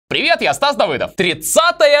Привет, я Стас Давыдов.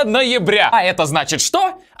 30 ноября. А это значит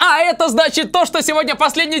что? А это значит то, что сегодня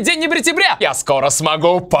последний день небритебря. Я скоро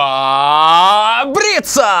смогу побриться.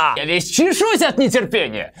 Я весь чешусь от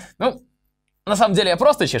нетерпения. Ну, на самом деле я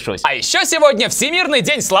просто чешусь. А еще сегодня Всемирный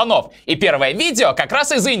день слонов. И первое видео как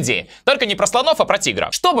раз из Индии. Только не про слонов, а про тигра.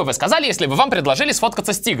 Что бы вы сказали, если бы вам предложили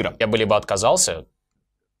сфоткаться с тигром? Я бы либо отказался,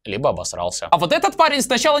 либо обосрался. А вот этот парень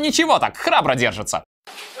сначала ничего так, храбро держится.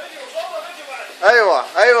 ايوه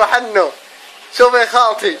ايوه حنو شوف يا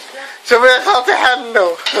خالتي شوف يا خالتي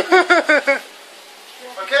حنو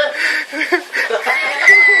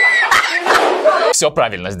Все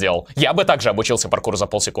правильно сделал. Я бы также обучился паркуру за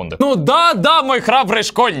полсекунды. Ну да, мой храбрый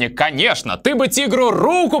школьник, конечно. Ты бы тигру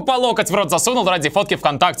руку по локоть в рот засунул ради фотки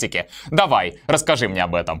ВКонтактике. Давай, расскажи мне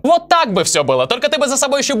об этом. Вот так бы все было, только ты бы за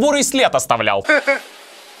собой еще бурый след оставлял.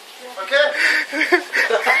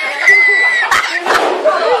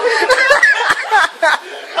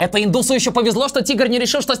 Это Индусу еще повезло, что тигр не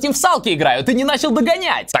решил, что с ним в салки играют, и не начал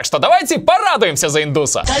догонять. Так что давайте порадуемся за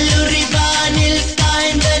Индуса. Kalluri, Vaanil,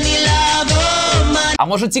 А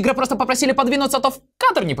может, тигра просто попросили подвинуться, а то в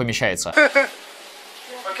кадр не помещается?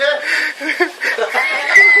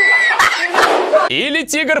 Или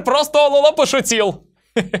тигр просто ололо пошутил.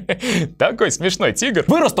 Такой смешной тигр.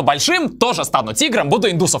 Вырасту большим, тоже стану тигром, буду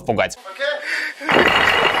индусов пугать.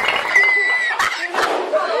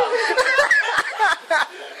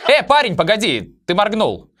 Парень, погоди, ты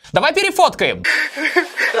моргнул. Давай перефоткаем.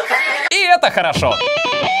 И это хорошо.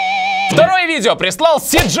 Второе видео прислал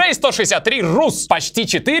CJ163 Рус. Почти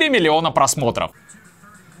 4 миллиона просмотров.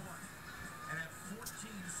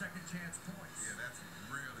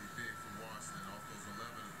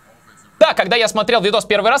 Да, когда я смотрел видос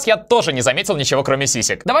первый раз, я тоже не заметил ничего, кроме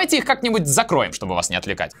сисек. Давайте их как-нибудь закроем, чтобы вас не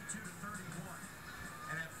отвлекать.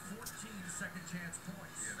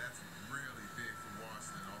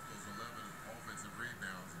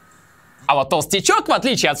 А вот толстячок, в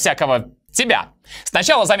отличие от всякого тебя,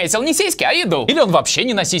 сначала заметил не сиськи, а еду. Или он вообще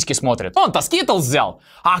не на сиськи смотрит. Он-то скитлс взял,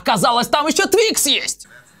 а оказалось, там еще твикс есть.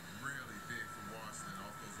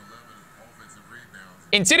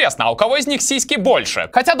 Интересно, а у кого из них сиськи больше?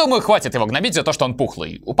 Хотя, думаю, хватит его гнобить за то, что он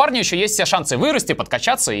пухлый. У парня еще есть все шансы вырасти,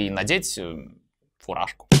 подкачаться и надеть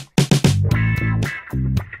фуражку.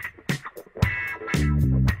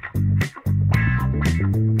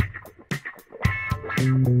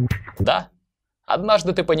 Да,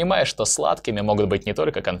 однажды ты понимаешь, что сладкими могут быть не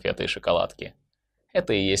только конфеты и шоколадки.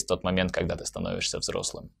 Это и есть тот момент, когда ты становишься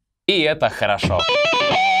взрослым. И это хорошо.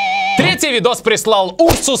 Третий видос прислал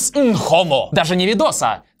Урсус Нхомо. Даже не видос,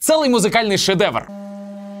 а целый музыкальный шедевр.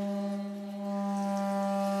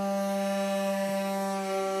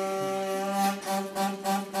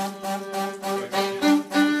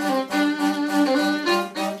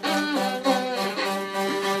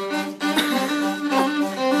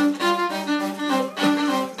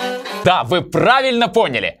 Да, вы правильно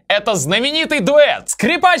поняли. Это знаменитый дуэт.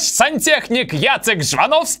 Скрипач-сантехник Яцек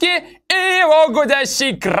Жвановский и его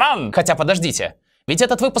гудящий кран. Хотя, подождите. Ведь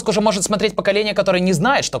этот выпуск уже может смотреть поколение, которое не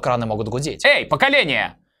знает, что краны могут гудеть. Эй,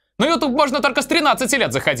 поколение! На YouTube можно только с 13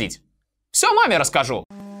 лет заходить. Все маме расскажу.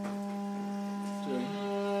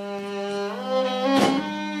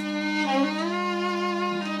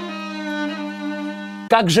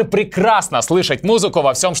 Как же прекрасно слышать музыку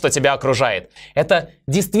во всем, что тебя окружает. Это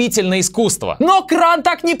действительно искусство. Но кран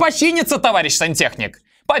так не починится, товарищ сантехник.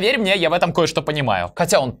 Поверь мне, я в этом кое-что понимаю.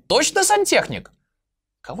 Хотя он точно сантехник.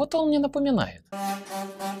 Кого-то он мне напоминает.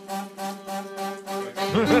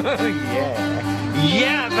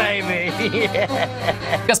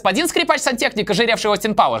 Господин скрипач-сантехник, ожиревший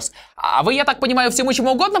Остин Пауэрс, а вы, я так понимаю, всему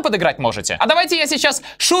чему угодно подыграть можете? А давайте я сейчас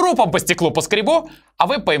шурупом по стеклу поскребу, а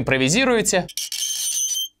вы поимпровизируете.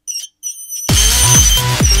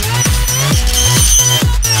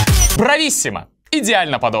 Брависсимо!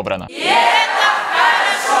 Идеально подобрано. И это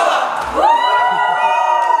хорошо!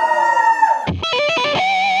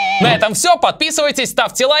 На этом все. Подписывайтесь,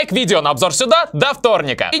 ставьте лайк, видео на обзор сюда. До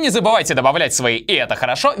вторника. И не забывайте добавлять свои «И это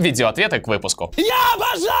хорошо» видеоответы к выпуску. Я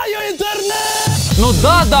обожаю интернет! Ну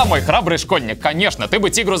да, мой храбрый школьник, конечно. Ты бы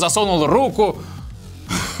тигру засунул руку.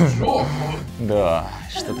 Да,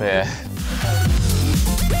 что-то...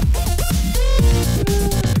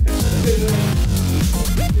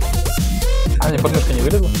 А, мне подмышка не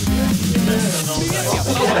вылезла?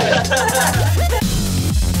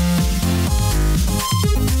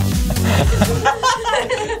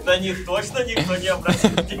 На них точно никто не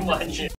обратит внимания.